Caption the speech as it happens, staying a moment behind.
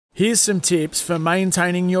Here's some tips for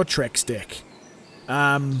maintaining your Trex deck.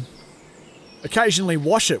 Occasionally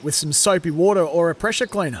wash it with some soapy water or a pressure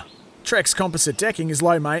cleaner. Trex composite decking is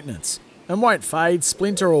low maintenance and won't fade,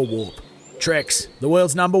 splinter or warp. Trex, the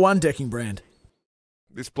world's #1 decking brand.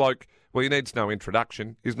 This bloke, well, he needs no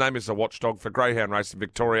introduction. His name is the Watchdog for Greyhound Racing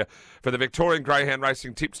Victoria. For the Victorian Greyhound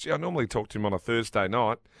Racing tips, I normally talk to him on a Thursday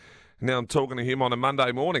night. Now I'm talking to him on a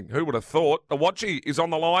Monday morning. Who would have thought? The Watchy is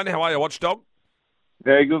on the line. How are you, Watchdog?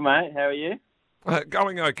 Very good, mate. How are you?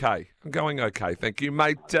 Going okay. Thank you,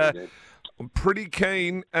 mate. I'm pretty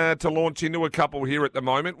keen to launch into a couple here at the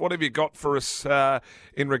moment. What have you got for us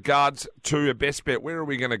in regards to a best bet? Where are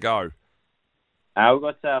we going to go? We've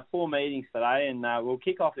got 4 meetings today, and we'll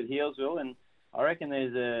kick off at Healesville, and I reckon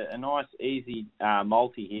there's a nice, easy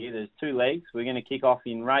multi here. There's 2 legs. We're going to kick off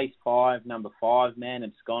in race 5, number 5, Man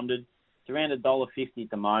Absconded. It's around $1.50 at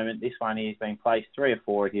the moment. This one here has been placed 3 or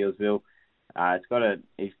 4 at Healesville.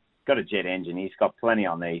 He's got a jet engine. He's got plenty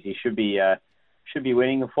on these. He should be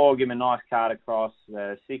winning. The 4 give him a nice card across.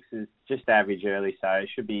 6 is just average early, so it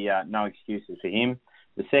should be no excuses for him.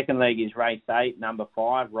 The second leg is race 8, number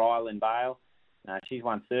 5, Ryland Bale. She's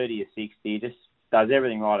won 30 or 60. Just does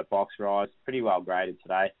everything right at box rise. Pretty well graded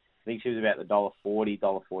today. I think she was about the $1.40,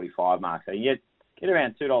 $1.45 mark. So you get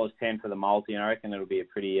around $2.10 for the multi, and I reckon it'll be a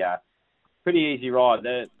pretty easy ride.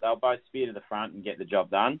 They'll both spear to the front and get the job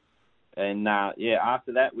done. And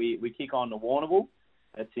after that we kick on to Warrnambool.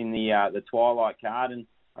 That's in the Twilight card, and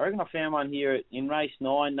I reckon I found one here in race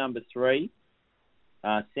 9, number 3.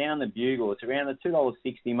 Sound the Bugle. It's around the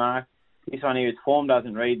 $2.60 mark. This one here, its form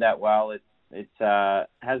doesn't read that well. It's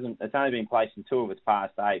only been placed in 2 of its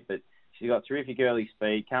past 8, but she's got terrific early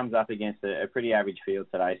speed. Comes up against a pretty average field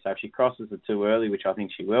today. So if she crosses the 2 early, which I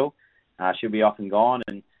think she will, she'll be off and gone,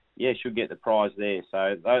 and she'll get the prize there.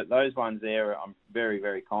 So those ones there, I'm very,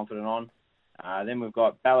 very confident on. Then we've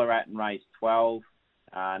got Ballarat in race 12.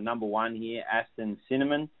 Number 1 here, Aston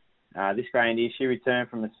Cinnamon. This greyhound here, she returned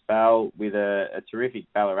from the spell with a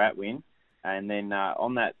terrific Ballarat win. And then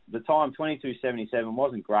on that, the time, 22.77,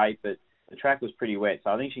 wasn't great, but the track was pretty wet.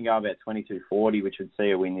 So I think she can go about 22.40, which would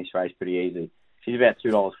see her win this race pretty easy. She's about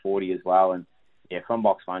 $2.40 as well. And, from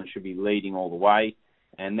box 1, should be leading all the way.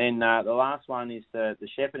 And then the last one is the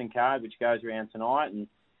Shepparton card, which goes around tonight. And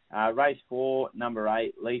race 4, number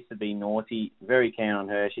 8, Lisa B. Naughty. Very keen on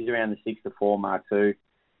her. She's around the 6 to 4 mark too.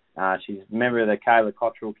 She's a member of the Kayla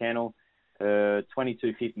Cottrell Kennel. Her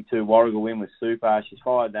 22.52 Warrigal win was super. She's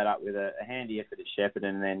followed that up with a handy effort at Shepparton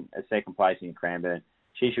and then a second place in Cranbourne.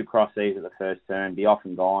 She should cross these at the first turn, be off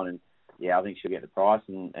and gone, and I think she'll get the price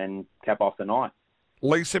and cap off the night.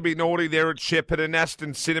 Lisa Be Naughty there at Shepparton,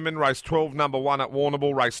 Aston Cinnamon, race 12, number 1 at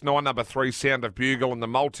Warrnambool, race 9, number 3, Sound of Bugle, and the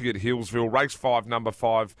multi at Healesville, race 5, number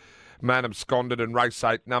 5, Man Absconded, and race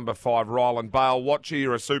 8, number 5, Ryland Bale. Watchy,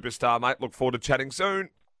 you're a superstar, mate. Look forward to chatting soon.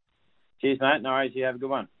 Cheers, mate. No worries. You have a good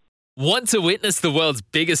one. Want to witness the world's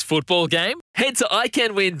biggest football game? Head to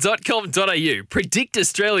iCanWin.com.au, predict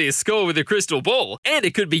Australia's score with a crystal ball, and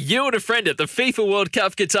it could be you and a friend at the FIFA World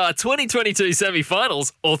Cup Qatar 2022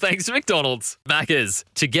 semi-finals, all thanks to McDonald's. Maccas,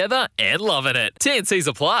 together and loving it. TNCs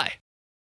apply.